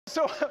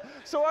So,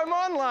 so I'm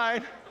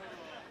online,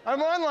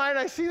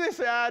 I see this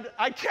ad,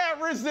 I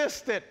can't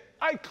resist it.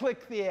 I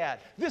click the ad.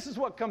 This is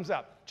what comes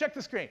up. Check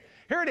the screen.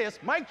 Here it is,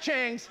 Mike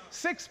Chang's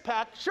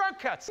six-pack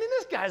shortcuts. I mean,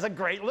 this guy's a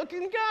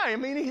great-looking guy. I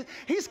mean,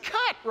 he's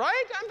cut,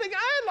 right? I'm thinking,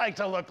 I'd like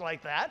to look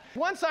like that.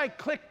 Once I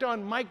clicked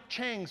on Mike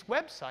Chang's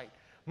website,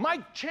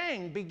 Mike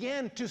Chang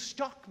began to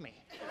stalk me.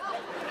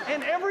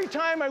 And every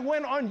time I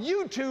went on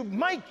YouTube,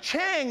 Mike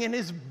Chang and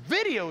his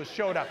videos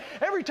showed up.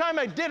 Every time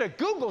I did a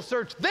Google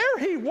search, there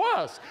he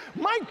was,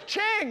 Mike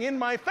Chang in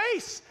my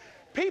face.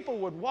 People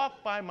would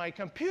walk by my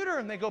computer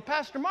and they go,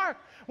 Pastor Mark,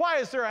 why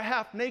is there a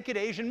half-naked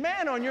Asian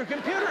man on your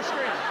computer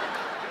screen?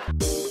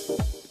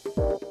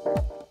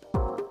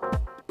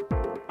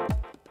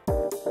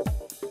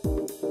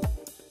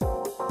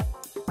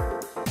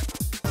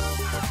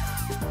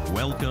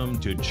 Welcome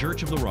to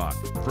Church of the Rock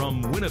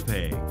from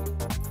Winnipeg.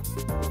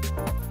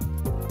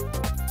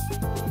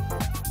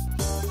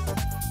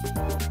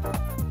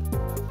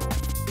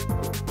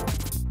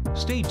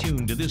 Stay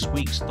tuned to this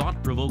week's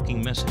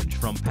thought-provoking message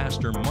from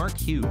Pastor Mark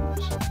Hughes.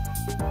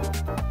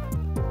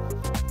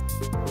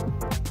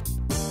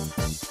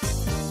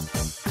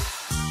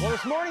 Well,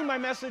 this morning my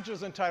message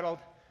is entitled,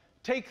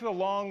 Take the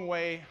Long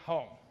Way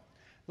Home.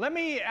 Let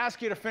me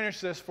ask you to finish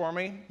this for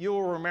me. You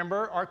will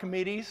remember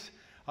Archimedes,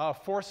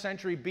 4th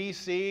century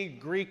BC,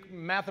 Greek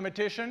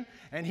mathematician,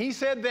 and he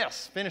said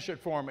this, finish it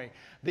for me.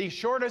 The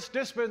shortest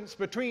distance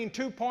between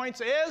 2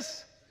 points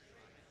is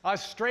a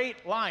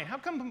straight line. How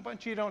come a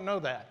bunch of you don't know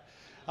that?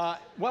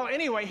 Well,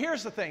 anyway,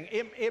 here's the thing.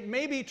 It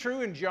may be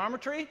true in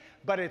geometry,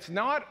 but it's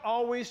not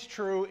always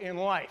true in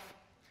life.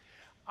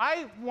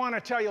 I want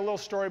to tell you a little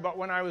story about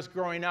when I was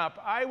growing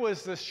up. I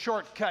was the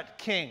shortcut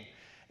king.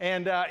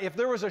 And if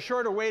there was a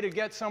shorter way to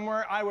get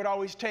somewhere, I would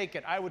always take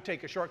it. I would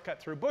take a shortcut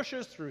through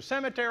bushes, through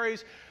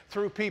cemeteries,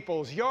 through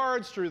people's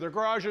yards, through their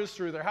garages,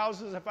 through their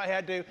houses if I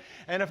had to.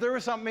 And if there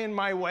was something in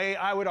my way,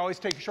 I would always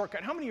take a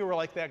shortcut. How many of you were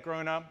like that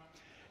growing up?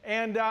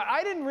 And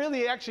I didn't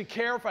really actually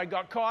care if I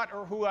got caught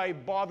or who I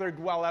bothered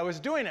while I was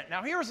doing it.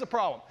 Now, here's the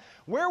problem.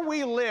 Where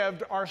we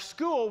lived, our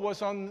school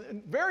was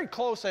on very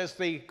close as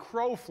the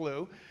crow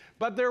flew,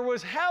 but there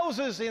was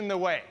houses in the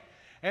way.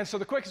 And so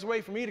the quickest way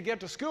for me to get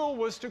to school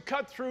was to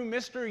cut through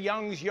Mr.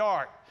 Young's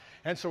yard.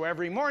 And so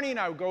every morning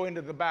I would go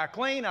into the back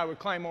lane, I would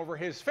climb over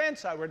his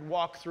fence, I would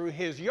walk through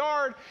his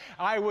yard,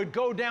 I would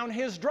go down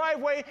his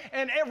driveway,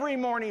 and every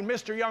morning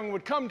Mr. Young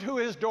would come to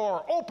his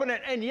door, open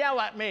it, and yell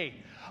at me,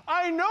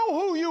 I know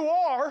who you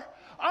are,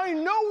 I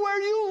know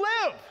where you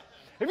live.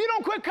 If you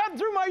don't quit cutting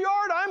through my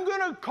yard, I'm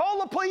going to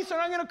call the police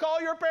and I'm going to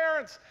call your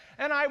parents.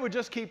 And I would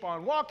just keep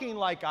on walking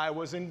like I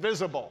was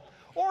invisible.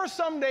 Or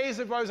some days,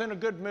 if I was in a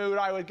good mood,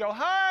 I would go,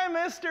 hi,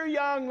 Mr.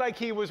 Young, like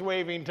he was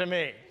waving to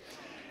me.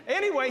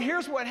 Anyway,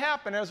 here's what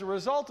happened. As a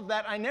result of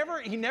that,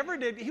 he never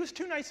did, he was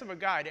too nice of a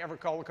guy to ever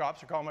call the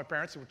cops or call my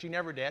parents, which he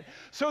never did.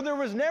 So there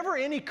was never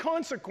any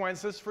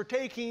consequences for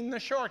taking the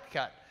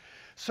shortcut.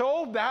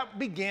 So that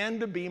began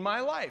to be my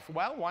life.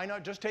 Well, why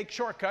not just take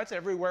shortcuts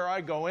everywhere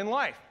I go in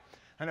life?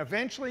 And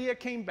eventually it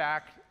came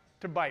back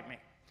to bite me.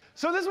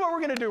 So this is what we're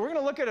going to do. We're going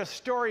to look at a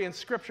story in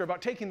Scripture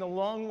about taking the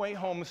long way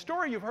home, a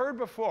story you've heard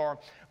before,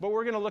 but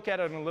we're going to look at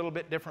it in a little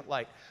bit different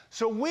light.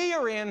 So we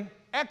are in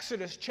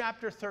Exodus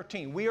chapter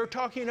 13. We are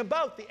talking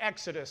about the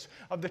Exodus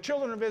of the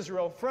children of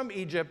Israel from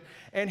Egypt,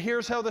 and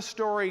here's how the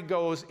story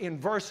goes in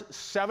verse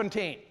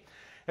 17.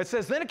 It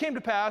says, Then it came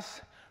to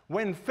pass,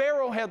 when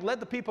Pharaoh had let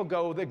the people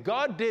go, that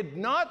God did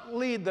not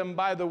lead them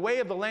by the way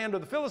of the land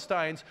of the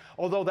Philistines,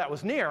 although that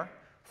was near,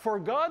 for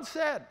God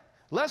said,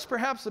 lest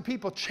perhaps the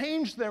people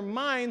change their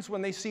minds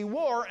when they see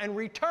war and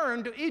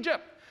return to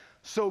Egypt.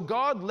 So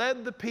God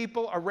led the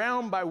people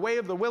around by way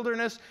of the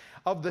wilderness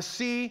of the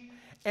sea,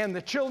 and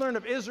the children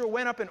of Israel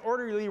went up in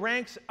orderly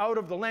ranks out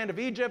of the land of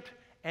Egypt.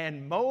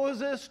 And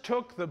Moses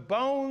took the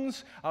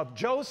bones of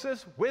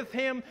Joseph with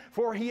him,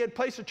 for he had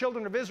placed the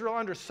children of Israel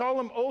under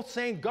solemn oath,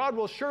 saying, God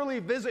will surely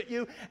visit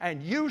you,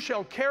 and you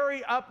shall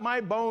carry up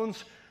my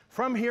bones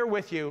from here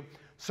with you.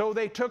 So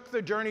they took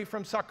the journey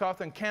from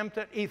Succoth and camped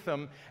at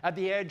Etham at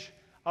the edge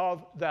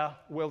of the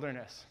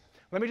wilderness.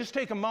 Let me just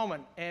take a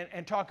moment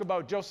and talk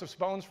about Joseph's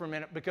bones for a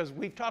minute, because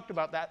we've talked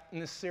about that in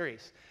this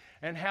series,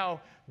 and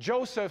how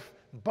Joseph's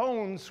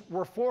bones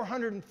were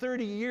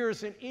 430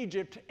 years in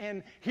Egypt,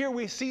 and here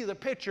we see the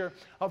picture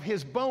of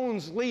his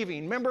bones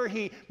leaving. Remember,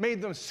 he made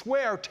them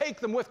swear, take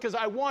them with, because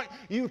I want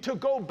you to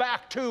go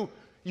back to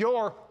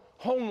your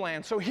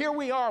homeland. So here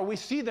we are, we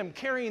see them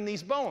carrying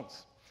these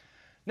bones.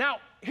 Now,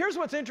 here's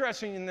what's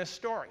interesting in this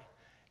story.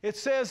 It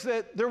says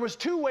that there was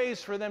two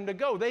ways for them to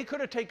go. They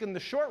could have taken the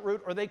short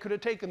route or they could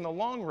have taken the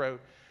long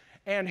route.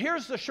 And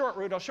here's the short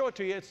route. I'll show it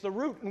to you. It's the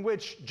route in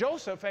which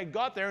Joseph had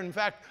got there. In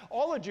fact,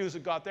 all the Jews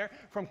had got there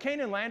from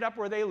Canaan land up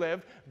where they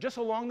live, just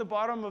along the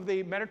bottom of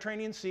the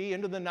Mediterranean Sea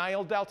into the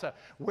Nile Delta,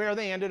 where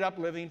they ended up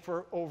living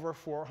for over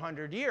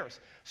 400 years.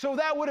 So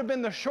that would have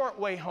been the short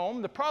way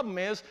home. The problem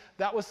is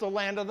that was the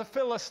land of the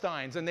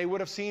Philistines, and they would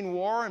have seen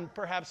war and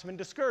perhaps been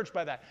discouraged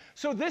by that.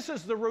 So this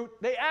is the route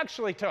they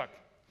actually took.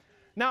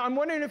 Now, I'm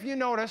wondering if you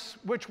notice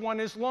which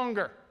one is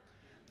longer.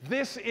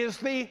 This is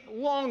the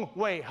long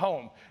way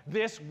home.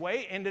 This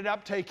way ended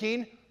up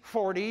taking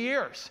 40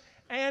 years.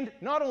 And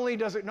not only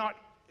does it not,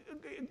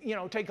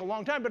 take a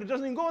long time, but it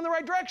doesn't even go in the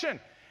right direction.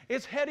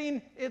 It's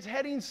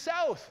heading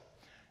south.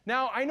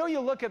 Now, I know you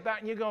look at that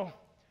and you go,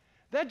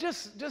 that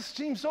just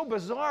seems so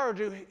bizarre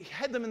to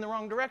head them in the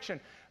wrong direction.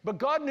 But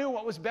God knew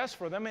what was best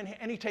for them,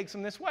 and he takes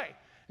them this way.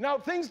 Now,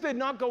 things did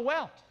not go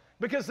well,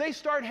 because they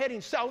start heading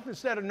south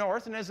instead of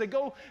north, and as they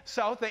go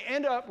south, they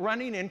end up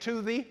running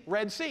into the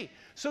Red Sea.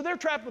 So they're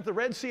trapped with the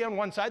Red Sea on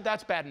one side.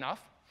 That's bad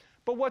enough.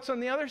 But what's on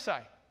the other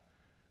side?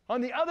 On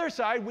the other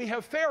side, we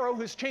have Pharaoh,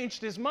 who's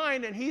changed his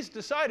mind, and he's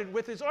decided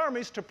with his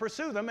armies to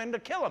pursue them and to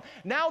kill them.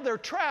 Now they're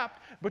trapped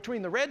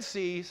between the Red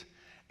Seas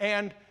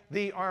and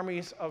the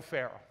armies of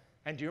Pharaoh.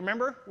 And do you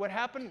remember what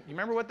happened? You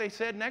remember what they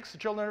said next, the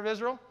children of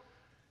Israel?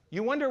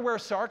 You wonder where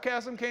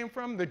sarcasm came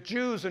from? The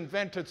Jews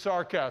invented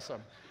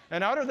sarcasm.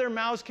 And out of their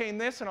mouths came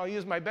this, and I'll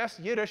use my best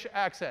Yiddish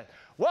accent.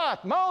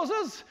 What,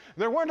 Moses?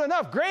 There weren't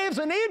enough graves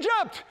in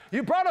Egypt.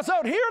 You brought us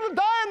out here to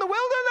die in the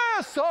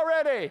wilderness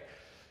already.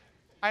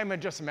 I'm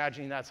just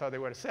imagining that's how they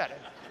would have said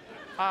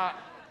it.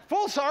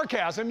 Full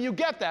sarcasm, you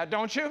get that,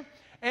 don't you?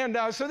 And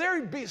so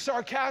they're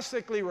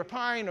sarcastically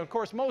replying. Of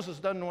course, Moses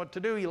doesn't know what to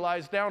do. He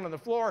lies down on the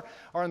floor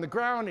or on the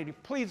ground, and he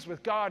pleads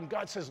with God, and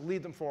God says,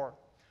 lead them forward.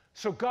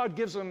 So God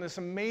gives them this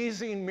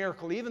amazing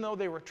miracle. Even though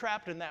they were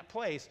trapped in that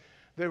place,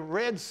 the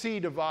Red Sea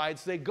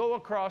divides. They go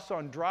across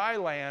on dry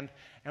land,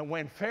 and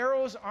when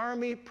Pharaoh's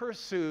army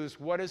pursues,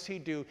 what does he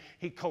do?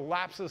 He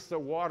collapses the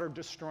water,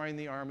 destroying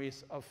the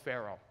armies of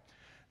Pharaoh.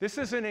 This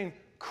is an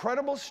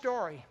incredible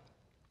story.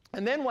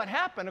 And then what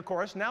happened, of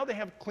course, now they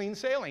have clean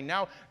sailing.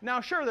 Now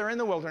sure, they're in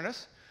the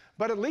wilderness,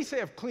 but at least they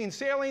have clean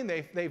sailing.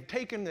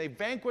 They've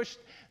vanquished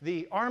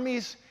the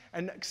armies.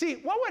 And see,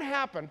 what would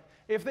happen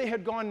if they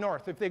had gone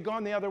north, if they'd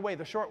gone the other way,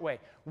 the short way?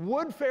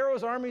 Would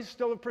Pharaoh's armies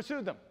still have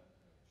pursued them?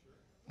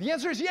 The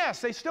answer is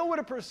yes, they still would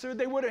have pursued.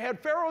 They would have had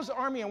Pharaoh's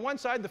army on one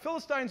side, the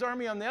Philistines'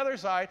 army on the other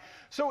side.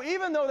 So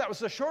even though that was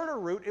the shorter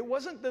route, it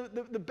wasn't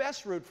the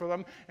best route for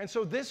them. And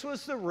so this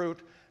was the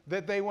route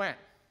that they went.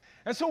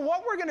 And so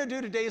what we're going to do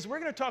today is we're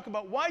going to talk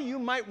about why you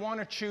might want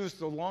to choose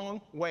the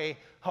long way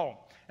home.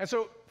 And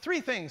so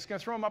 3 things, going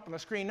to throw them up on the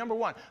screen. Number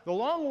 1, the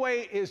long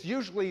way is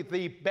usually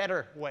the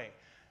better way.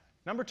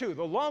 Number 2,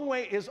 the long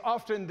way is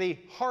often the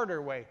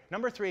harder way.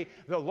 Number 3,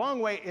 the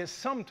long way is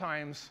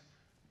sometimes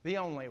the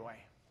only way.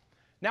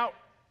 Now,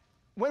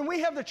 when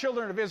we have the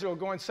children of Israel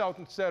going south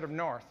instead of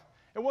north,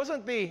 it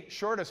wasn't the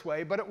shortest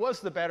way, but it was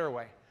the better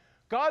way.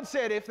 God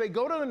said if they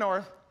go to the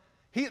north,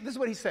 this is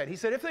what he said. He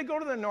said, if they go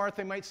to the north,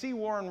 they might see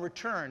war and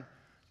return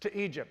to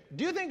Egypt.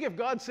 Do you think if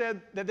God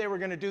said that they were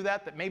going to do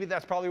that maybe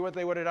that's probably what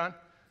they would have done?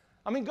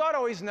 I mean, God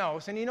always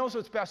knows, and he knows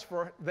what's best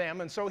for them.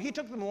 And so he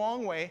took them the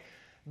long way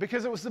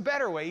because it was the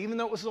better way, even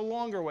though it was the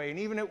longer way, and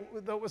even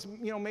though it was,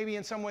 maybe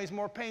in some ways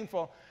more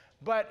painful.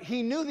 But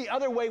he knew the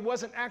other way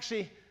wasn't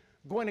actually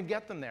going to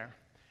get them there.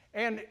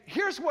 And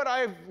here's what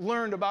I've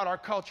learned about our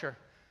culture.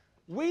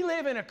 We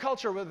live in a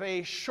culture with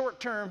a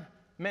short-term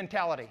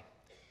mentality.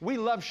 We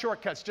love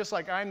shortcuts, just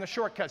like I'm the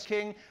shortcuts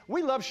king.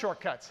 We love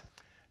shortcuts.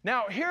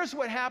 Now, here's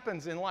what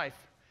happens in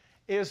life,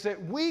 is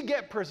that we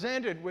get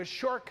presented with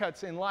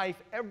shortcuts in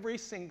life every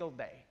single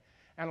day.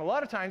 And a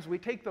lot of times we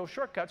take those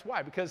shortcuts.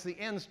 Why? Because the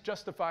ends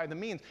justify the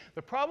means.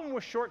 The problem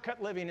with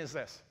shortcut living is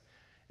this,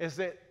 is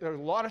that a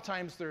lot of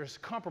times there's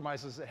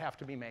compromises that have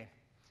to be made.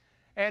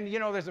 And,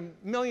 there's a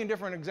million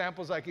different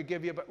examples I could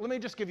give you, but let me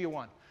just give you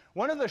one.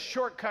 One of the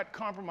shortcut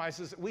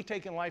compromises that we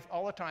take in life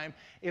all the time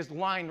is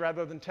lying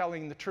rather than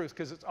telling the truth,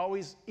 because it's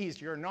always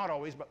easier, not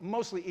always, but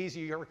mostly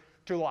easier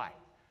to lie.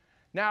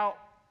 Now,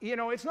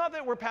 it's not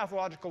that we're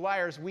pathological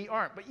liars, we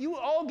aren't, but you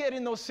all get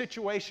in those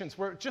situations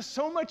where it's just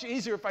so much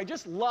easier. If I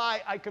just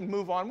lie, I can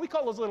move on. We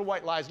call those little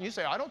white lies, and you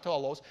say, I don't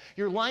tell those.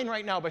 You're lying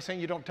right now by saying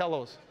you don't tell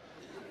those.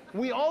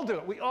 We all do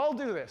it. We all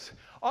do this.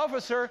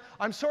 Officer,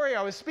 I'm sorry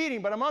I was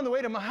speeding, but I'm on the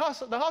way to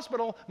the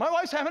hospital. My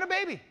wife's having a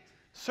baby.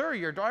 Sir,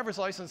 your driver's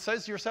license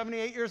says you're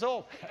 78 years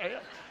old.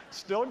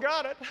 Still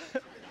got it.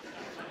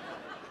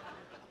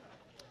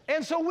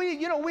 And so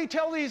we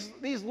tell these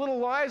little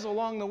lies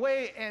along the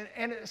way,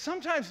 and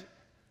sometimes,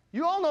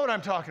 you all know what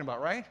I'm talking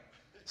about, right?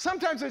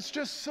 Sometimes it's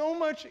just so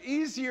much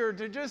easier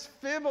to just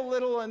fib a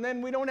little, and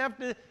then we don't have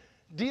to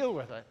deal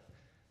with it.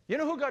 You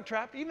know who got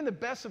trapped? Even the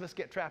best of us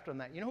get trapped on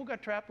that. You know who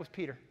got trapped? Was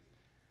Peter.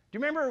 Do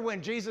you remember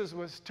when Jesus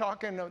was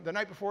talking the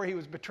night before he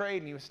was betrayed,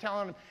 and he was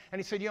telling them, and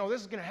he said,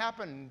 this is going to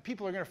happen, and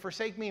people are going to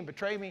forsake me and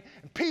betray me.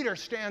 And Peter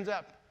stands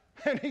up,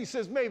 and he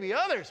says, maybe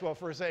others will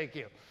forsake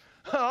you.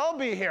 I'll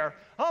be here.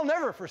 I'll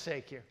never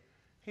forsake you.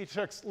 He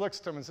looks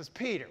to him and says,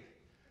 Peter,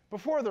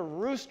 before the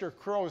rooster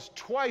crows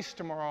twice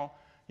tomorrow,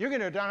 you're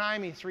going to deny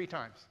me 3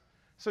 times.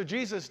 So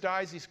Jesus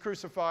dies. He's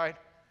crucified.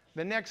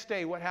 The next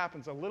day, what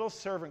happens? A little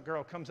servant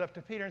girl comes up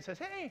to Peter and says,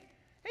 hey,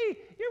 you're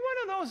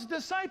one of those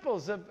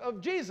disciples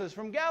of Jesus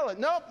from Galilee.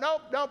 Nope,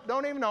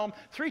 don't even know him.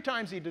 3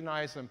 times he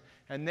denies him.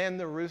 And then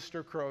the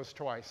rooster crows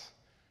twice.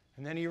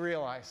 And then he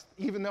realized,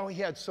 even though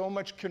he had so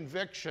much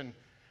conviction,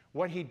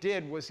 what he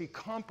did was he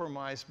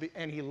compromised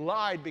and he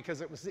lied because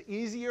it was the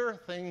easier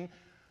thing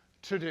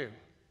to do.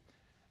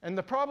 And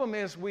the problem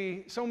is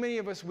so many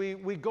of us, we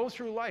go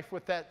through life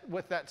with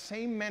that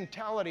same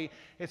mentality.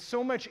 It's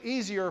so much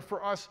easier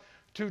for us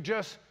to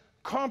just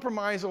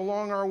compromise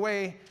along our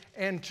way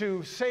and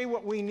to say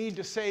what we need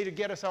to say to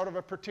get us out of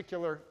a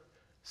particular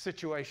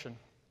situation.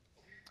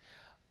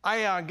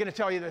 I'm going to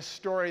tell you this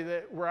story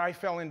where I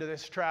fell into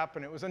this trap,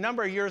 and it was a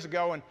number of years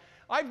ago, and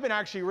I've been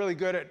actually really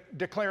good at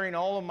declaring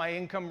all of my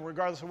income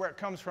regardless of where it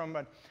comes from,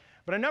 but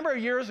a number of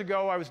years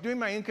ago, I was doing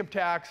my income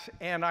tax,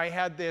 and I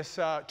had this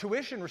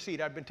tuition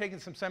receipt. I'd been taking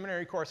some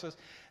seminary courses,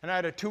 and I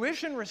had a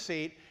tuition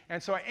receipt,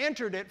 and so I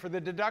entered it for the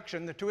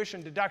deduction, the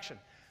tuition deduction.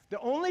 The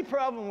only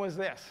problem was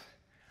this.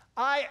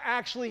 I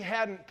actually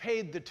hadn't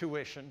paid the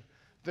tuition.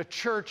 The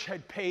church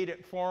had paid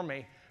it for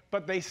me,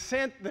 but they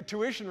sent the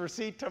tuition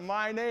receipt to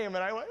my name,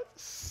 and I went,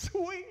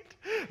 sweet.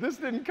 This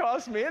didn't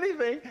cost me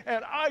anything,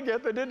 and I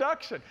get the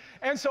deduction.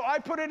 And so I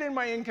put it in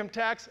my income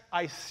tax.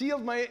 I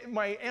sealed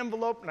my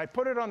envelope, and I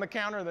put it on the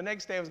counter. The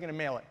next day, I was going to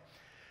mail it.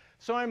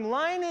 So I'm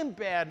lying in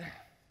bed,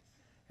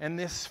 and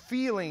this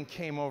feeling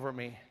came over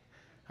me.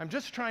 I'm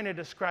just trying to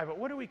describe it.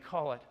 What do we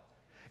call it?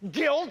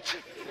 Guilt,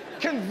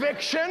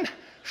 conviction,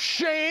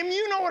 shame.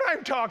 You know what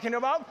I'm talking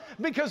about.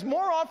 Because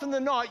more often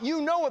than not,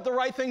 you know what the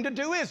right thing to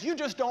do is. You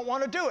just don't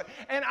want to do it.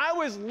 And I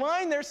was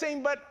lying there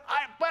saying, but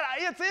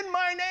it's in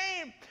my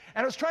name.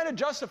 And I was trying to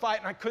justify it,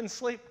 and I couldn't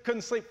sleep.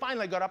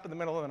 Finally, I got up in the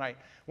middle of the night,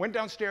 went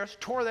downstairs,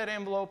 tore that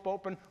envelope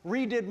open,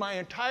 redid my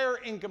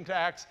entire income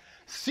tax,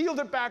 sealed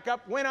it back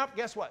up, went up,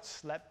 guess what?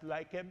 Slept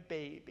like a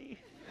baby.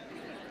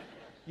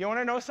 You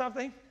want to know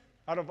something?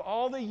 Out of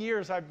all the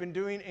years I've been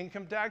doing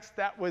income tax,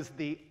 that was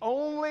the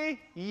only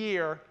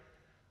year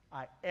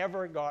I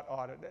ever got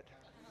audited.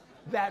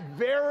 That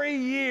very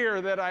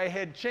year that I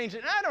had changed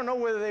it. And I don't know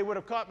whether they would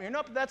have caught me or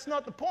not, but that's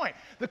not the point.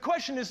 The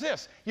question is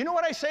this. You know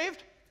what I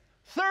saved?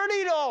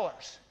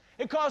 $30.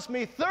 It cost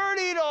me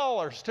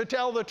 $30 to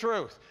tell the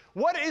truth.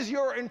 What is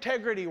your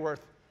integrity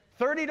worth?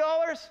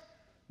 $30?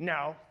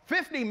 No.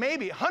 50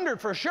 maybe,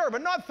 100 for sure,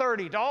 but not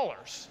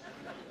 $30,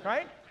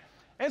 right?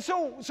 And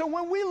so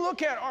when we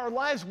look at our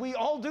lives, we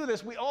all do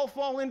this. We all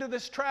fall into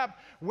this trap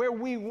where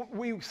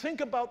we think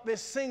about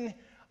this thing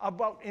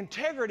about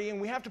integrity, and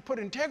we have to put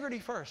integrity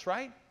first,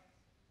 right?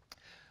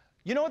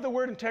 You know what the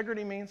word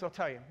integrity means? I'll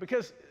tell you.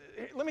 Because,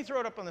 let me throw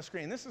it up on the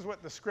screen. This is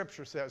what the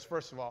scripture says,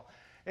 first of all.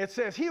 It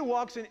says, he who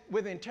walks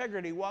with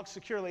integrity walks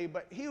securely,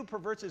 but he who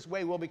perverts his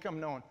way will become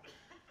known.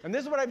 And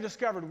this is what I've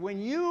discovered.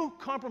 When you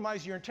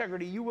compromise your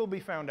integrity, you will be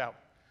found out.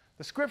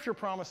 The scripture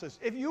promises,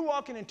 if you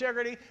walk in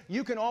integrity,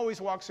 you can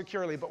always walk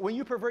securely. But when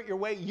you pervert your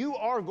way, you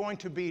are going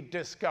to be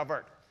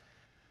discovered.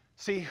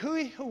 See,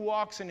 he who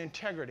walks in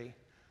integrity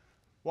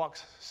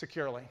walks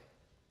securely.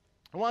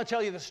 I want to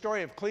tell you the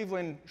story of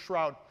Cleveland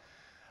Stroud.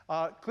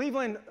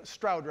 Cleveland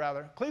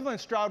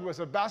Stroud was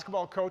a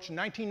basketball coach in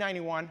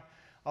 1991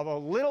 of a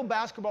little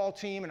basketball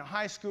team in a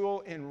high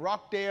school in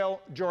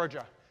Rockdale,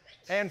 Georgia.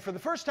 And for the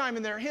first time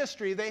in their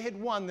history, they had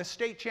won the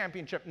state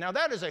championship. Now,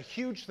 that is a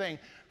huge thing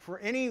for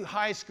any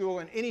high school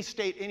in any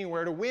state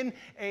anywhere. To win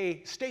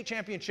a state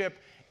championship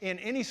in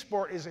any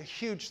sport is a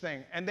huge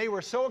thing. And they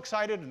were so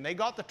excited, and they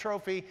got the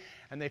trophy,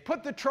 and they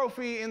put the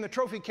trophy in the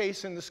trophy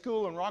case in the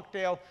school in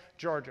Rockdale,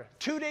 Georgia.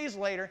 2 days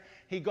later,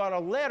 he got a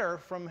letter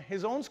from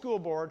his own school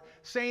board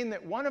saying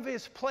that one of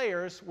his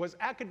players was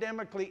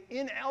academically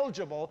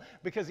ineligible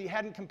because he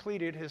hadn't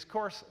completed his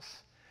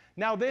courses.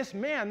 Now, this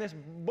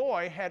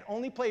boy, had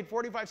only played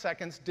 45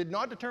 seconds, did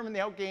not determine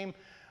the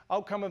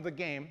outcome of the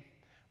game.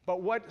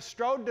 But what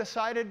Stroud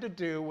decided to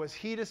do was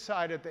he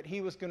decided that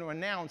he was going to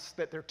announce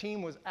that their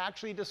team was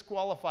actually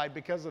disqualified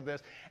because of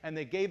this, and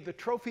they gave the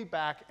trophy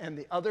back, and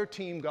the other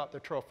team got the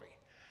trophy.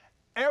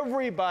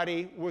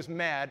 Everybody was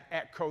mad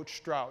at Coach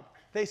Stroud.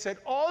 They said,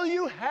 all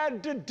you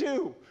had to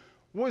do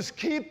was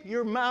keep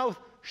your mouth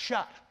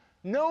shut.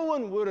 No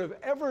one would have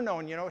ever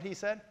known. You know what he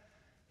said?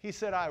 He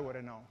said, I would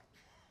have known.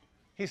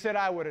 He said,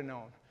 I would have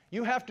known.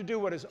 You have to do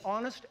what is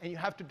honest, and you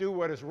have to do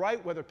what is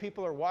right, whether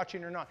people are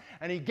watching or not.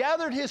 And he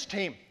gathered his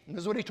team, and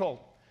this is what he told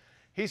them.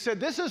 He said,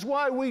 this is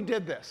why we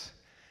did this.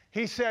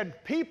 He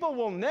said, people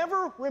will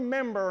never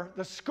remember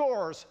the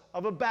scores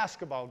of a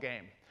basketball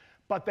game,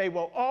 but they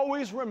will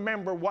always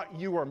remember what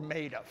you are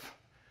made of.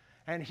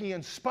 And he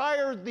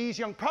inspired these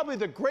young, probably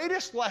the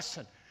greatest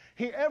lesson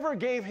he ever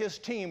gave his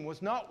team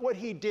was not what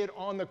he did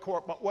on the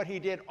court, but what he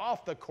did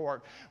off the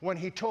court when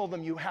he told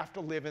them you have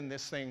to live in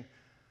this thing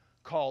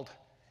called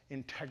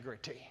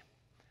integrity.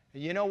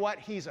 And you know what?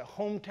 He's a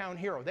hometown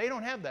hero. They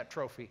don't have that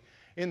trophy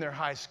in their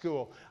high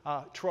school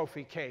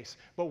trophy case.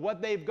 But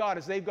what they've got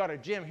is they've got a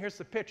gym. Here's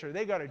the picture.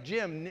 They got a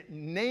gym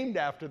named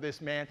after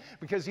this man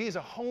because he's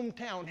a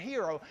hometown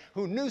hero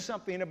who knew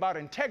something about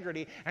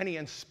integrity, and he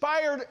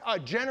inspired a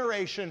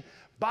generation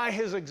by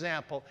his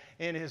example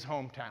in his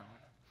hometown.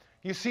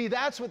 You see,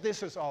 that's what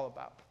this is all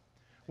about.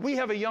 We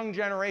have a young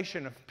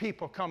generation of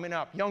people coming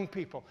up, young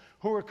people,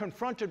 who are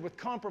confronted with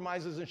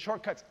compromises and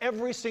shortcuts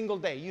every single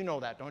day. You know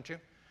that, don't you?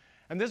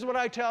 And this is what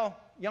I tell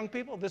young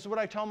people. This is what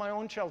I tell my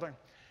own children.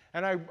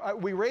 And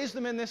we raise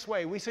them in this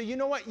way. We say, you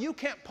know what? You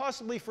can't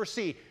possibly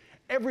foresee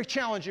every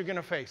challenge you're going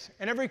to face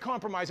and every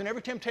compromise and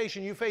every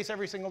temptation you face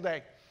every single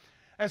day.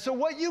 And so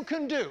what you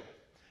can do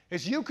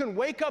is you can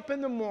wake up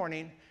in the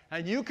morning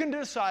and you can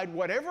decide,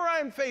 whatever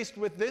I'm faced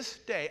with this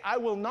day, I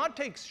will not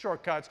take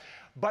shortcuts,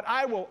 but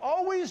I will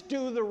always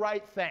do the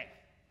right thing.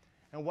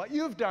 And what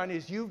you've done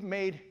is you've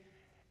made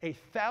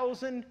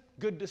 1,000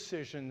 good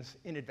decisions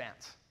in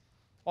advance.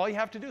 All you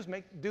have to do is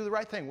do the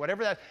right thing,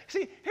 whatever that.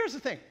 See, here's the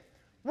thing.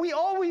 We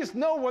always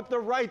know what the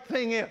right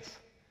thing is.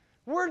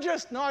 We're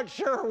just not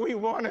sure we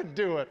want to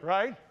do it,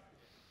 right?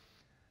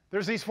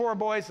 There's these 4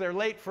 boys, they're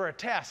late for a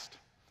test.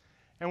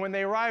 And when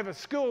they arrive at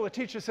school, the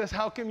teacher says,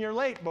 "How come you're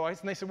late, boys?"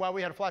 And they say, "Well,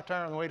 we had a flat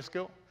tire on the way to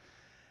school."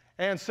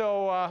 And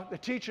so the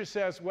teacher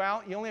says,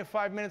 "Well, you only have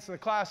 5 minutes in the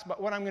class,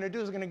 but what I'm going to do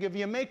is I'm going to give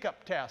you a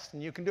makeup test,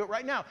 and you can do it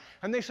right now."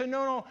 And they said,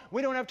 no,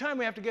 we don't have time.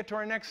 We have to get to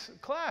our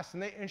next class.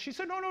 And she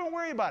said, no, don't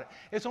worry about it.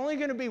 It's only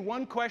going to be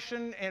one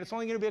question, and it's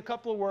only going to be a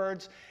couple of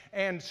words.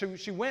 And so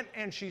she went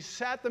and she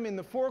sat them in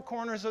the 4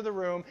 corners of the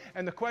room,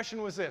 and the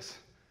question was this: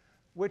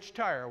 which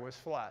tire was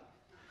flat?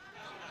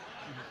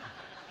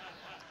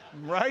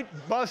 Right?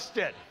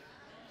 Busted.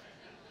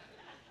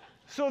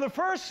 So the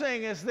first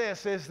thing is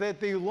this, is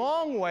that the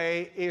long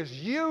way is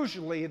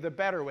usually the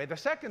better way. The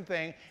second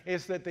thing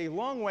is that the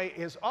long way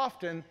is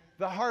often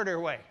the harder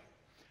way.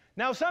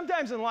 Now,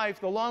 sometimes in life,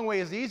 the long way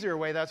is the easier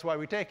way. That's why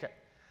we take it.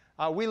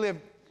 We live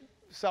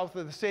south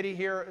of the city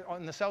here,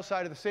 on the south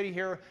side of the city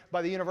here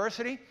by the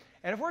university.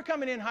 And if we're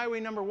coming in highway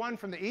number 1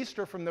 from the east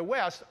or from the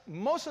west,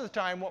 most of the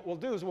time what we'll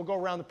do is we'll go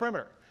around the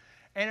perimeter.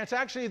 And it's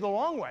actually the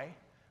long way,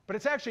 but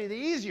it's actually the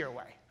easier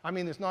way. I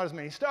mean, there's not as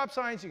many stop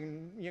signs.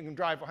 You can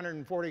drive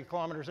 140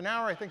 kilometers an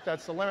hour. I think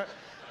that's the limit,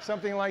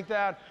 something like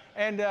that.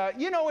 And,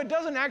 you know, it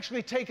doesn't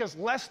actually take us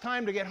less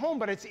time to get home,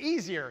 but it's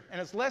easier, and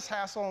it's less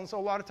hassle, and so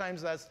a lot of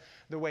times that's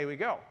the way we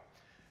go.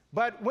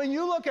 But when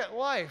you look at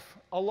life,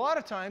 a lot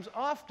of times,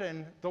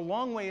 often, the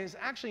long way is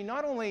actually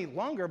not only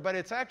longer, but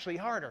it's actually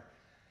harder.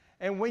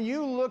 And when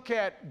you look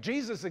at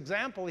Jesus'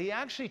 example, he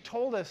actually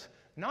told us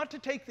not to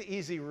take the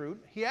easy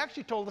route. He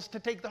actually told us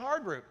to take the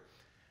hard route.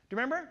 Do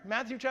you remember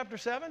Matthew chapter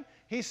 7?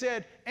 He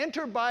said,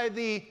 "Enter by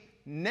the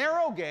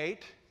narrow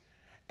gate,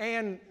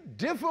 and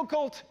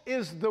difficult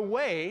is the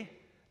way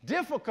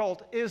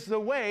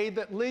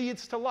that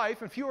leads to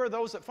life, and few are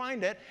those that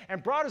find it,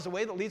 and broad is the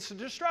way that leads to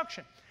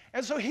destruction."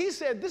 And so he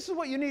said, this is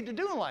what you need to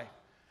do in life.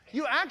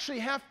 You actually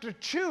have to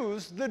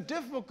choose the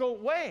difficult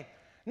way.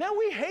 Now,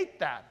 we hate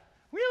that.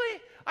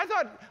 Really? I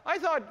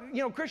thought,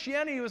 you know,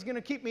 Christianity was going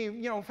to keep me,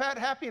 you know, fat,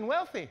 happy, and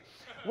wealthy.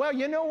 Well,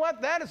 you know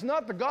what? That is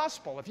not the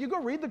gospel. If you go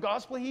read the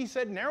gospel, he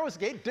said, narrow is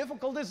the gate,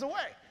 difficult is the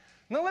way.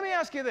 Now, let me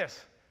ask you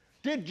this.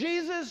 Did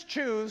Jesus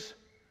choose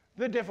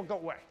the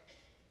difficult way?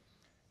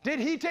 Did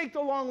he take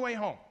the long way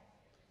home?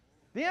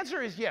 The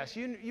answer is yes.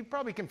 You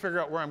probably can figure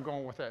out where I'm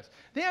going with this.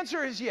 The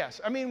answer is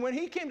yes. I mean, when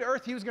he came to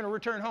earth, he was going to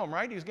return home,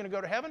 right? He was going to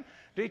go to heaven.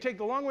 Did he take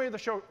the long way or the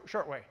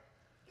short way?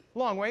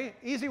 Long way.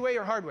 Easy way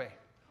or hard way?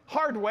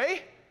 Hard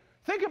way.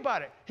 Think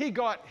about it. He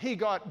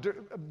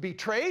got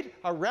betrayed,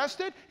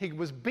 arrested, he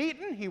was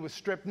beaten, he was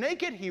stripped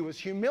naked, he was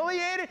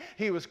humiliated,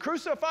 he was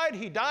crucified,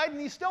 he died, and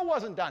he still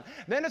wasn't done.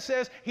 Then it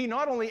says he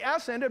not only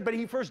ascended, but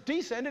he first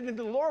descended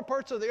into the lower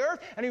parts of the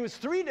earth, and he was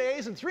 3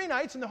 days and 3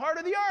 nights in the heart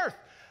of the earth.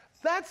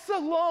 That's the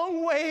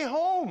long way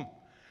home.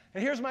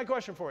 And here's my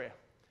question for you.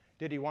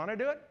 Did he want to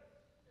do it?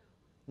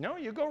 No,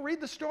 you go read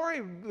the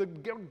story, the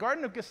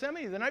Garden of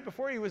Gethsemane, the night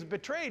before he was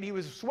betrayed. He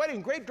was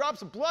sweating great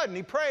drops of blood, and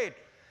he prayed.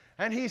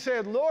 And he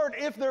said, "Lord,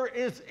 if there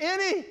is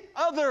any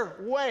other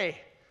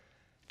way,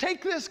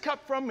 take this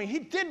cup from me." He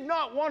did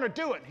not want to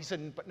do it. He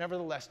said, "But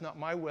nevertheless, not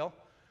my will,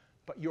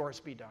 but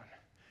yours be done."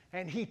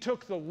 And he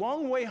took the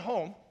long way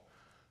home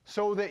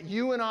so that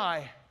you and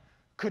I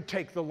could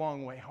take the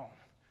long way home.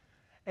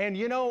 And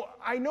you know,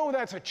 I know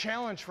that's a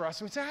challenge for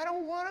us. We say, "I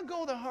don't want to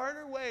go the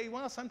harder way."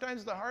 Well,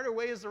 sometimes the harder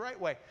way is the right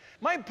way.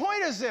 My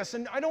point is this,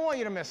 and I don't want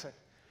you to miss it,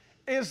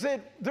 is that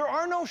there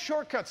are no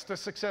shortcuts to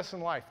success in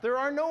life. There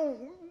are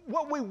no,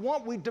 what we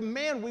want, we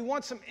demand, we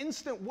want some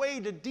instant way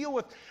to deal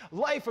with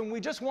life, and we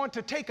just want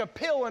to take a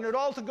pill and it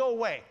all to go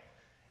away.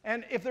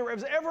 And if there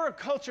was ever a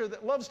culture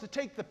that loves to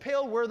take the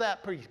pill, we're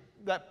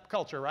that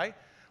culture, right?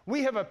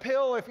 We have a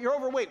pill. If you're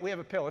overweight, we have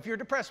a pill. If you're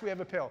depressed, we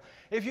have a pill.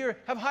 If you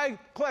have high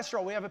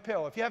cholesterol, we have a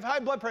pill. If you have high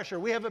blood pressure,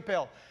 we have a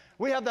pill.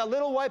 We have that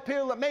little white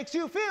pill that makes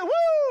you feel,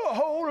 woo, a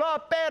whole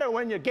lot better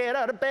when you get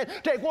out of bed.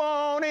 Take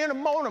one in the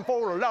morning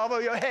for the love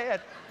of your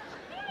head.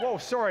 Whoa,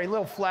 sorry, a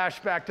little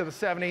flashback to the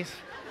 70s.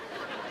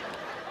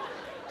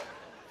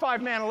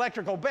 5-man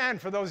electrical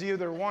band, for those of you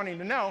that are wanting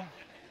to know.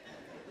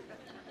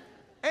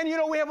 And you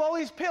know, we have all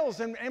these pills,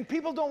 and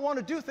people don't want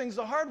to do things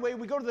the hard way.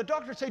 We go to the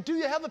doctor and say, "Do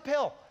you have a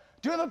pill?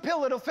 Do you have a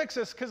pill that'll fix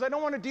this? Because I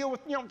don't want to deal with,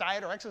 you know,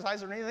 diet or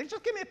exercise or anything.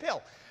 Just give me a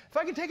pill. If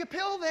I can take a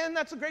pill, then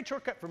that's a great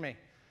shortcut for me."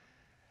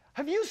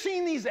 Have you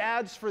seen these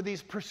ads for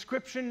these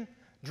prescription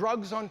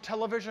drugs on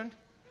television?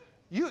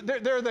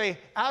 They're the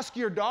Ask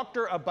Your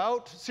Doctor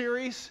About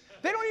series.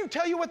 They don't even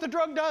tell you what the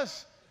drug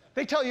does.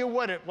 They tell you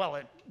what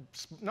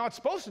it's not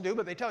supposed to do,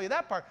 but they tell you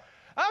that part.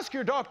 Ask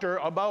your doctor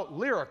about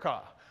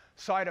Lyrica.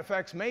 Side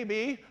effects may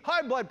be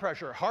high blood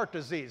pressure, heart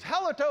disease,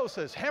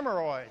 halitosis,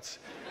 hemorrhoids,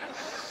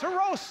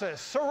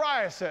 cirrhosis,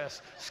 psoriasis,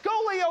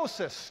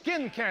 scoliosis,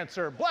 skin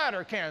cancer,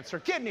 bladder cancer,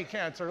 kidney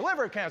cancer,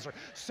 liver cancer,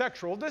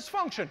 sexual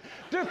dysfunction,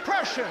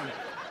 depression,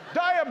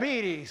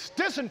 diabetes,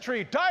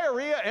 dysentery,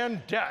 diarrhea,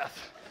 and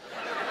death.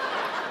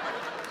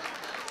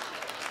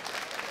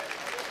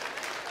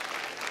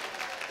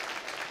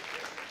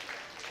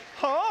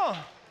 Huh?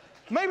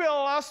 Maybe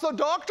I'll ask the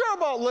doctor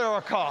about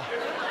Lyrica.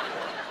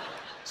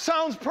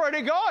 Sounds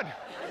pretty good.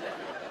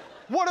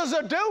 What does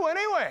it do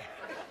anyway?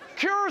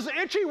 Cures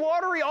itchy,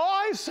 watery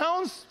eyes.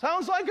 Sounds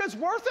like it's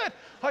worth it.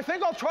 I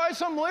think I'll try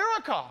some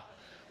Lyrica.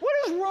 What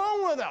is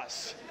wrong with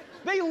us?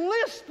 They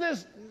list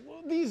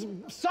these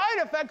side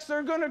effects that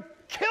are going to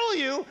kill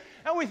you,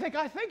 and we think,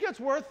 I think it's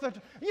worth it.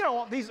 You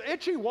know, these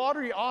itchy,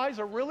 watery eyes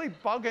are really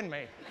bugging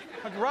me.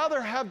 I'd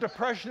rather have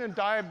depression and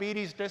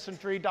diabetes,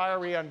 dysentery,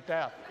 diarrhea, and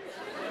death.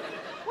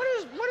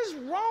 What is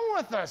wrong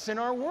with us in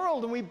our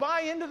world? And we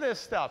buy into this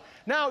stuff.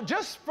 Now,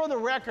 just for the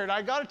record,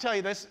 I got to tell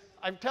you this.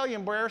 I tell you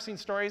embarrassing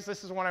stories.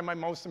 This is one of my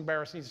most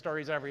embarrassing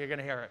stories ever. You're going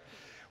to hear it.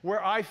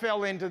 Where I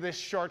fell into this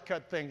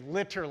shortcut thing,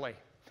 literally.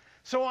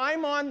 So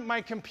I'm on my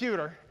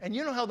computer, and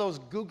you know how those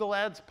Google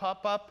ads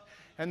pop up,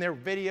 and they're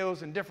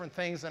videos and different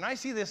things, and I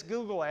see this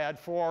Google ad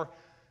for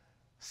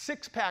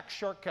six-pack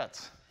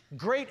shortcuts.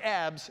 Great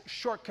abs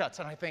shortcuts.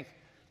 And I think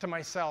to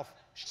myself,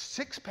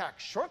 six-pack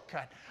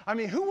shortcut? I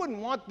mean, who wouldn't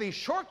want the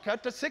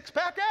shortcut to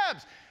six-pack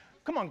abs?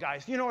 Come on,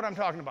 guys, you know what I'm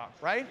talking about,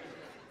 right?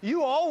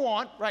 You all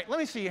want, right, let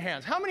me see your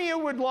hands. How many of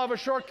you would love a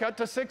shortcut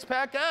to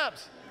six-pack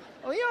abs?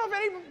 Well, you know,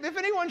 if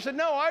anyone should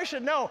know, I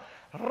should know.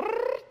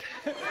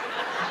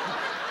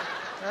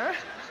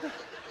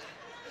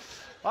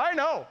 I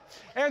know.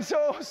 And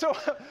so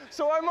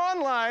I'm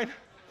online.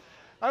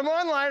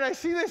 I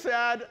see this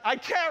ad. I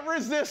can't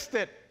resist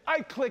it. I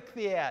click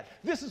the ad.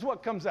 This is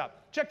what comes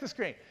up. Check the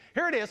screen.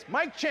 Here it is,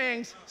 Mike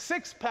Chang's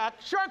six-pack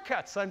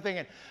shortcuts. I'm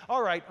thinking,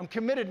 all right, I'm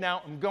committed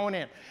now, I'm going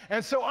in.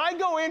 And so I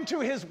go into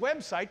his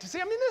website to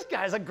see, I mean, this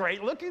guy's a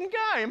great-looking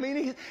guy. I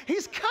mean,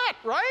 he's cut,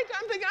 right?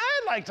 I'm thinking,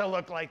 I'd like to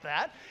look like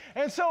that.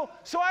 And so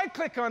I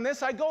click on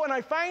this, I go and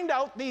I find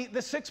out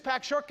the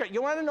six-pack shortcut.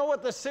 You want to know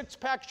what the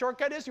six-pack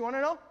shortcut is? You want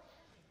to know?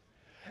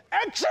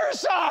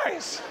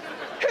 Exercise!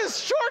 His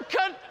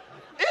shortcut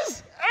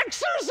is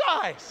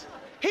exercise!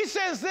 He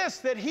says this,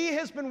 that he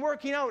has been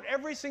working out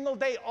every single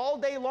day, all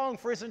day long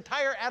for his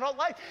entire adult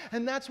life,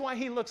 and that's why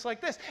he looks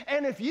like this.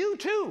 And if you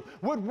too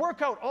would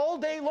work out all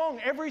day long,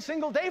 every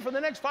single day for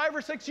the next 5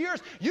 or 6 years,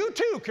 you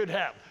too could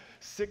have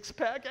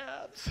six-pack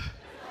abs.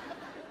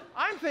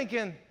 I'm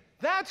thinking,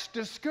 that's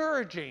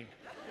discouraging.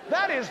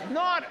 That is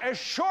not a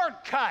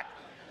shortcut.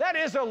 That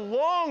is a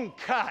long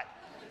cut.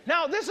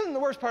 Now, this isn't the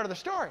worst part of the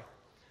story,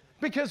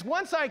 because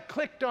once I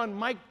clicked on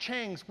Mike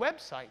Chang's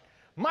website,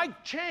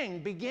 Mike Chang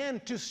began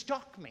to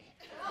stalk me.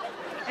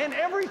 And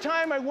every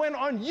time I went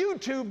on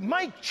YouTube,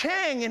 Mike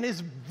Chang and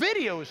his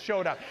videos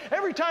showed up.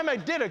 Every time I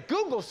did a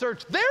Google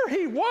search, there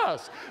he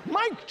was,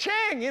 Mike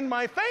Chang in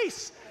my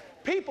face.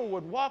 People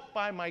would walk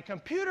by my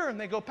computer and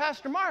they go,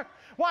 Pastor Mark,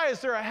 why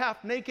is there a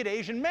half-naked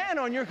Asian man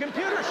on your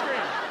computer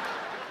screen?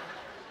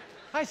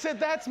 I said,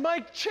 that's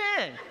Mike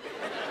Chang.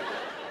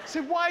 I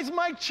said, why is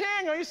Mike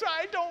Chang? I said,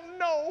 I don't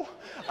know.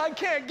 I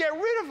can't get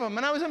rid of him.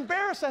 And I was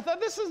embarrassed. I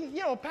thought, this isn't,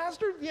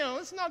 Pastor,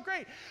 this is not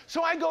great.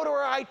 So I go to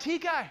our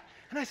IT guy,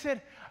 and I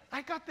said,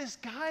 I got this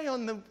guy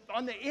on the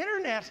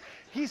internet.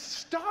 He's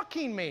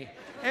stalking me.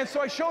 And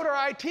so I showed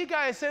our IT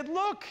guy. I said,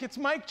 look, it's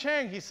Mike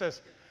Chang. He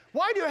says,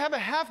 why do you have a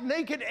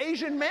half-naked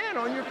Asian man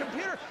on your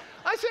computer?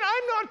 I said,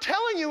 I'm not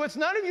telling you. It's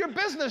none of your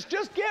business.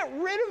 Just get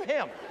rid of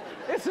him.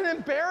 It's an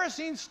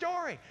embarrassing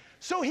story.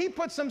 So he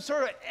put some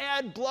sort of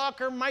ad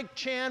blocker, Mike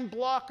Chan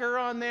blocker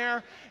on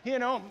there,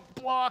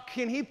 block,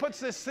 and he puts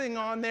this thing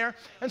on there.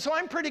 And so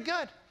I'm pretty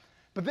good.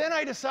 But then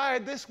I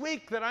decided this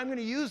week that I'm going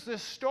to use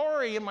this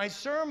story in my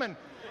sermon.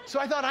 So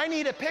I thought, I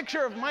need a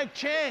picture of Mike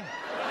Chang.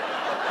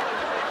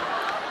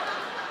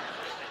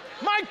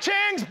 Mike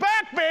Chang's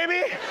back,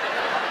 baby!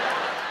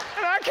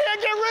 And I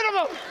can't get rid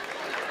of him.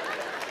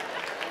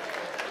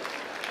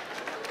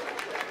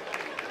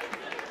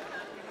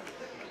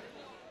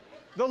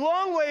 The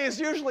long way is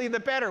usually the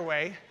better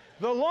way.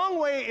 The long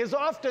way is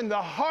often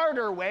the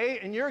harder way,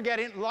 and you're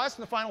getting, last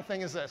and the final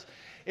thing is this,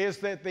 is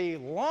that the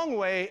long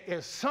way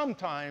is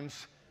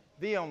sometimes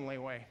the only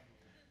way.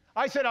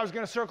 I said I was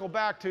going to circle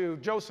back to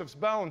Joseph's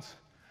bones.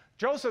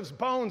 Joseph's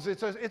bones,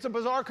 it's a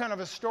bizarre kind of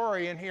a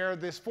story in here,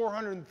 this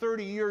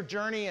 430-year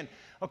journey, and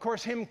of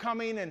course him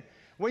coming, and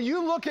when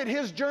you look at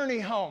his journey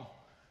home,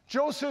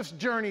 Joseph's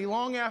journey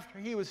long after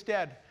he was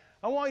dead,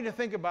 I want you to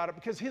think about it,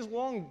 because his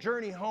long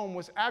journey home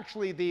was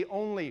actually the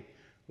only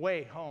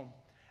way home.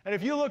 And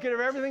if you look at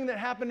everything that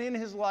happened in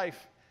his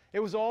life, it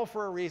was all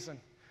for a reason.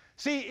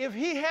 See, if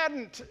he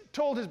hadn't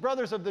told his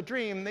brothers of the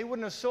dream, they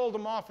wouldn't have sold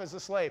him off as a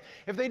slave.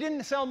 If they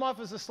didn't sell him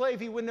off as a slave,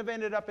 he wouldn't have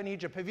ended up in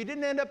Egypt. If he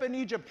didn't end up in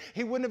Egypt,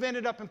 he wouldn't have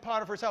ended up in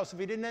Potiphar's house. If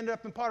he didn't end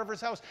up in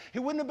Potiphar's house, he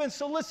wouldn't have been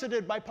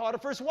solicited by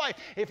Potiphar's wife.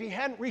 If he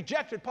hadn't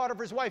rejected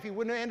Potiphar's wife, he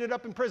wouldn't have ended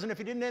up in prison. If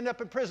he didn't end up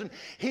in prison,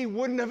 he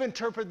wouldn't have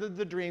interpreted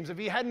the dreams. If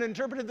he hadn't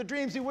interpreted the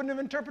dreams, he wouldn't have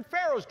interpreted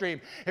Pharaoh's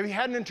dream. If he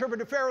hadn't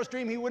interpreted Pharaoh's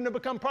dream, he wouldn't have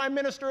become prime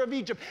minister of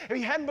Egypt. If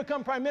he hadn't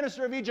become prime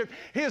minister of Egypt,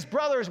 his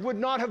brothers would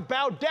not have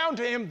bowed down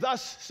to him,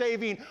 thus saving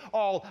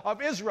all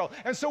of Israel.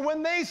 And so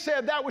when they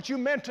said, that which you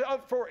meant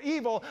for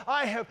evil,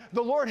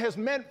 the Lord has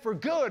meant for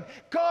good,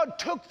 God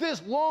took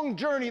this long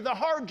journey, the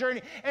hard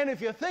journey, and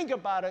if you think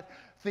about it,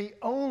 the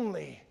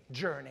only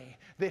journey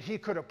that he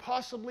could have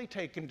possibly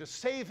taken to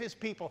save his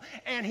people.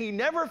 And he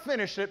never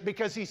finished it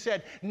because he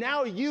said,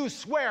 now you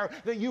swear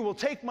that you will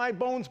take my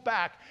bones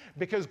back,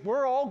 because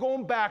we're all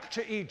going back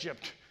to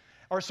Egypt.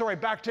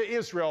 Back to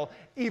Israel,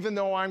 even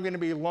though I'm going to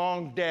be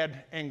long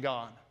dead and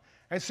gone.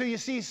 And so you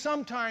see,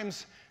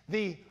 sometimes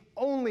the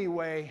only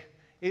way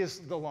is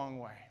the long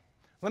way.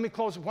 Let me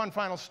close with one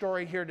final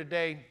story here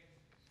today.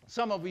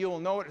 Some of you will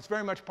know it. It's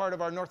very much part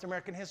of our North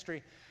American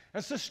history.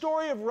 It's the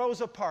story of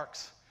Rosa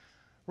Parks.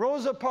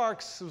 Rosa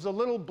Parks was a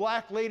little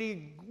black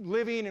lady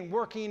living and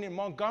working in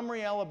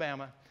Montgomery,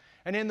 Alabama.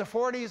 And in the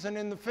 40s and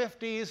in the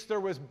 50s, there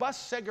was bus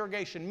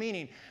segregation,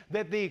 meaning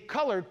that the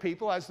colored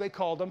people, as they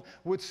called them,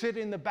 would sit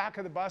in the back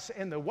of the bus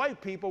and the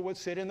white people would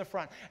sit in the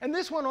front. And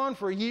this went on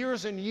for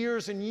years and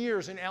years and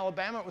years in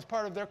Alabama. It was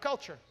part of their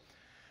culture.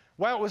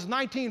 Well, it was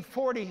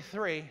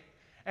 1943,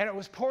 and it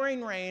was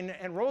pouring rain,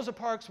 and Rosa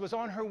Parks was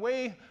on her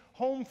way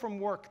home from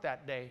work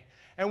that day.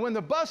 And when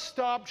the bus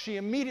stopped, she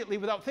immediately,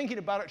 without thinking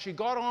about it, she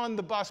got on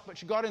the bus, but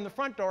she got in the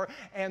front door,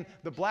 and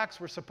the blacks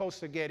were supposed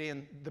to get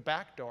in the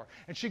back door.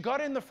 And she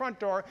got in the front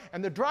door,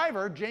 and the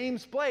driver,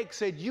 James Blake,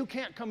 said, you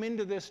can't come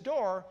into this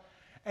door,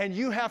 and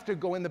you have to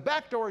go in the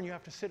back door, and you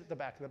have to sit at the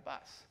back of the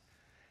bus.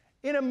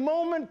 In a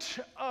moment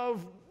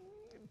of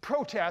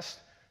protest,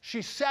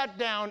 she sat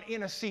down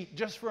in a seat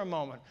just for a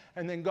moment,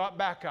 and then got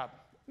back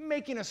up,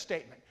 making a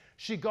statement.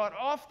 She got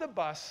off the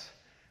bus.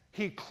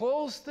 He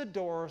closed the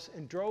doors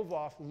and drove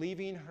off,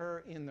 leaving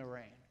her in the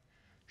rain.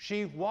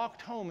 She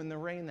walked home in the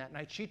rain that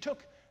night. She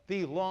took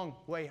the long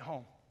way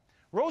home.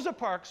 Rosa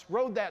Parks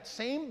rode that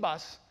same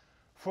bus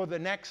for the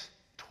next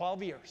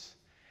 12 years.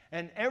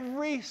 And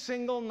every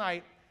single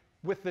night,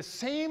 with the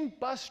same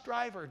bus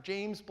driver,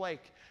 James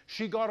Blake,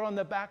 she got on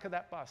the back of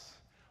that bus.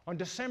 On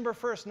December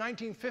 1st,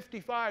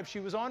 1955, she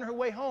was on her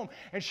way home,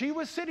 and she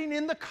was sitting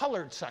in the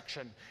colored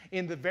section,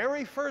 in the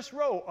very first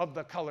row of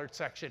the colored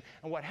section.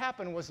 And what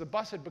happened was the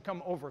bus had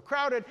become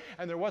overcrowded,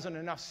 and there wasn't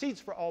enough seats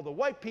for all the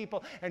white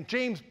people, and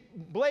James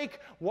Blake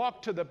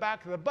walked to the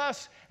back of the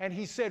bus, and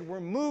he said,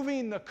 we're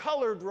moving the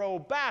colored row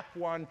back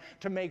one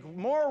to make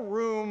more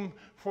room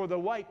for the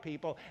white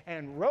people.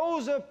 And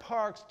Rosa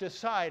Parks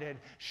decided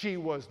she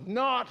was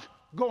not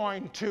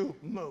going to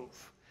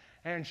move.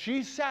 And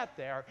she sat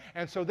there,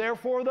 and so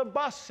therefore the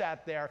bus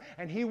sat there,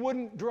 and he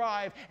wouldn't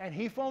drive, and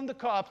he phoned the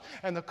cops,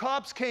 and the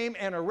cops came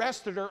and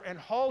arrested her and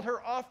hauled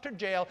her off to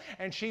jail,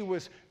 and she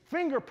was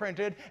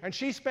fingerprinted, and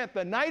she spent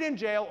the night in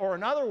jail, or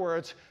in other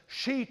words,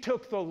 she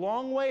took the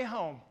long way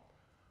home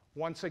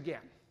once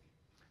again.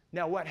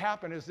 Now what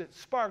happened is it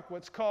sparked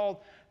what's called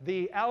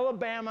the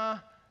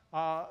Alabama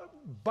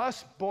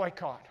bus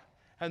boycott.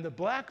 And the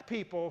black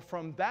people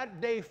from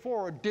that day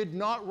forward did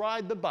not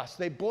ride the bus.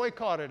 They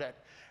boycotted it.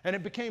 And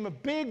it became a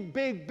big,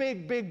 big,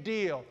 big, big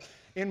deal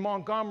in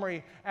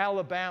Montgomery,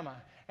 Alabama.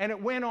 And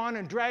it went on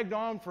and dragged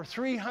on for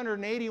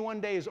 381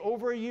 days,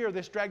 over a year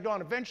this dragged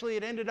on. Eventually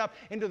it ended up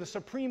into the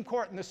Supreme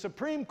Court, and the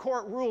Supreme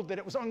Court ruled that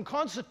it was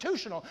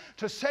unconstitutional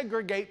to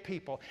segregate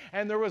people.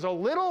 And there was a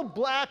little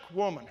black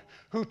woman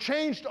who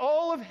changed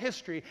all of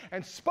history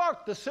and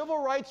sparked the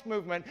civil rights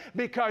movement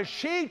because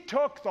she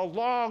took the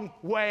long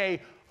way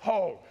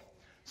home.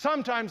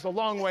 Sometimes the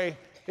long way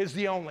is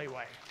the only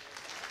way.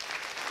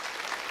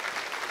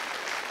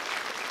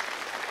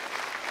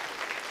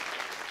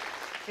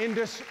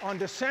 On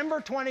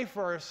December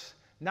 21st,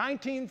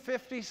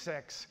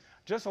 1956,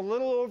 just a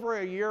little over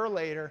a year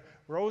later,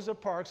 Rosa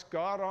Parks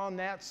got on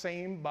that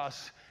same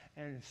bus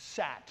and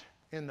sat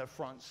in the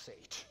front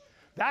seat.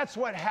 That's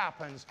what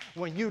happens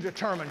when you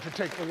determine to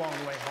take the long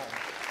way home.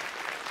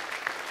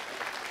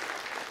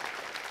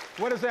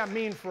 What does that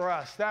mean for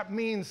us? That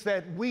means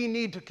that we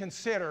need to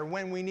consider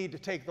when we need to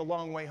take the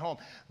long way home.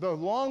 The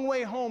long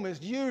way home is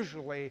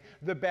usually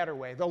the better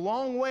way. The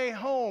long way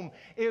home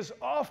is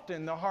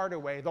often the harder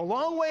way. The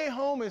long way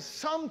home is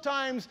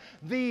sometimes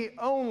the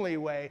only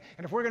way.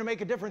 And if we're going to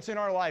make a difference in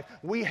our life,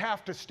 we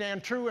have to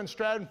stand true and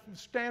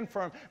stand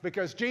firm,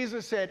 because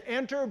Jesus said,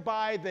 enter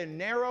by the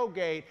narrow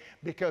gate,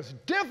 because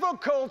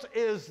difficult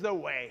is the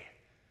way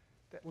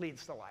that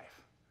leads to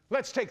life.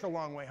 Let's take the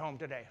long way home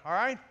today, all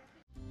right?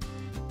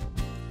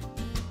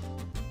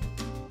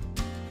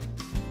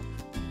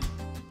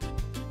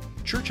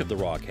 Church of the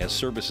Rock has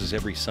services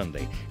every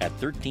Sunday at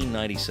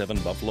 1397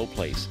 Buffalo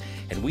Place,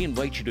 and we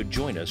invite you to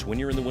join us when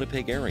you're in the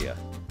Winnipeg area.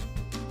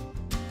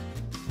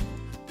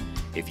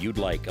 If you'd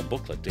like a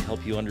booklet to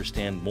help you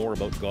understand more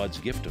about God's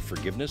gift of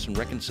forgiveness and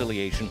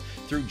reconciliation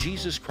through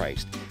Jesus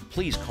Christ,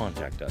 please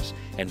contact us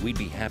and we'd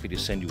be happy to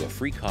send you a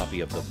free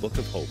copy of the Book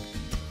of Hope.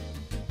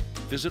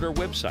 Visit our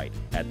website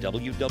at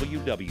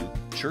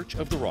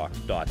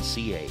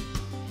www.churchoftherock.ca.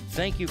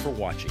 Thank you for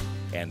watching,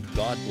 and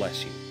God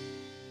bless you.